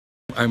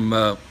I'm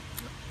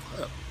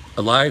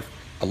alive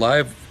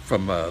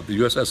from the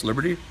USS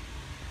Liberty.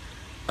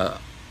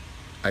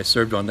 I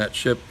served on that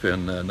ship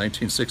in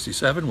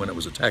 1967 when it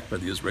was attacked by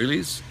the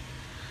Israelis,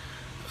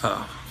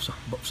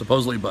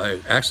 supposedly by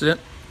accident,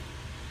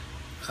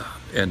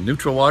 in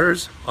neutral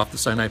waters off the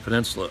Sinai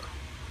Peninsula.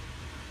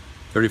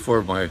 34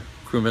 of my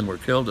crewmen were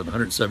killed and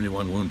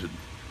 171 wounded.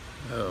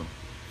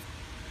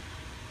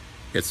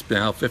 It's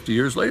now 50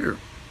 years later.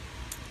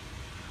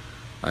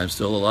 I'm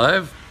still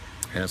alive,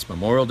 and it's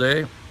Memorial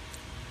Day,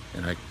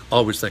 and I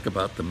always think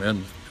about the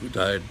men who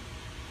died,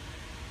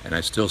 and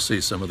I still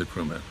see some of the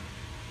crewmen.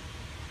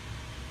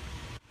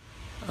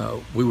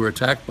 We were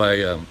attacked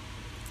by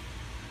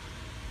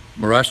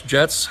Mirage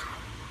jets.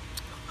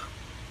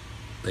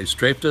 They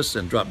strafed us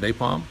and dropped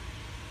napalm,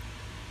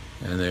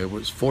 and there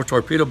was 4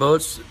 torpedo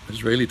boats,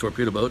 Israeli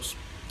torpedo boats,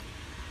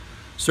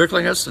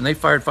 circling us, and they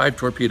fired 5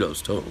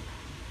 torpedoes total.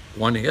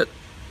 1 hit.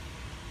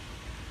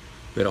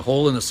 We had a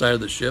hole in the side of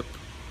the ship,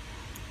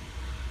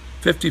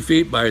 50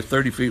 feet by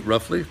 30 feet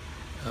roughly.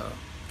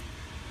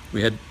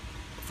 We had,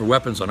 for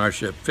weapons on our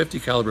ship, 50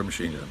 caliber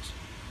machine guns.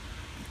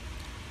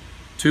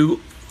 2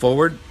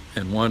 forward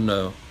and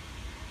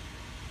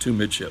 2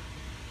 midship.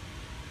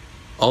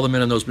 All the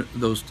men in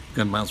those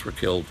gun mounts were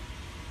killed.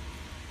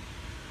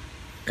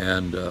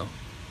 And the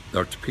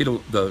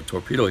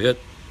torpedo hit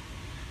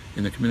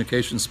in the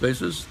communication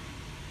spaces,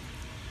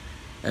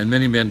 and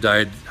many men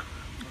died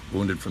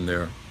wounded from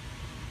there,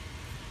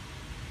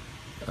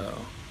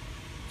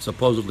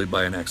 supposedly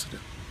by an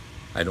accident.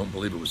 I don't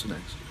believe it was an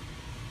accident.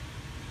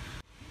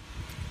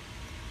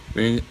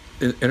 We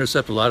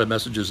intercepted a lot of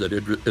messages that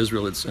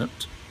Israel had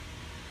sent,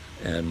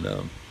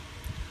 and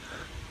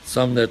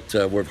some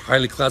that were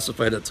highly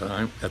classified at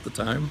the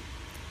time,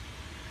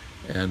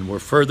 and were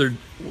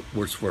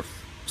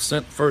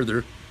sent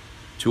further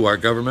to our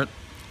government,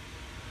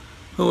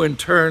 who in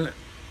turn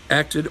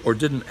acted or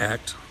didn't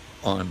act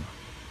on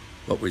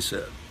what we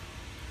said.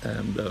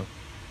 And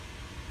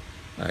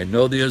I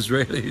know the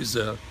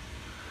Israelis,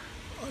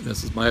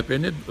 this is my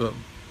opinion,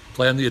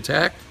 planned the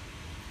attack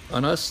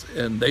on us,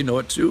 and they know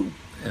it too,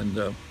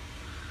 and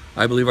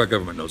I believe our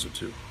government knows it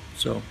too.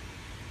 So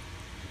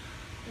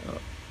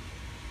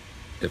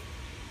if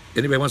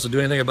anybody wants to do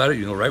anything about it,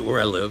 you know right where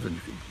I live,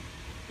 and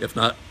if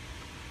not,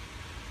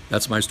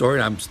 that's my story,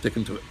 and I'm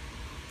sticking to it.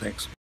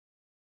 Thanks.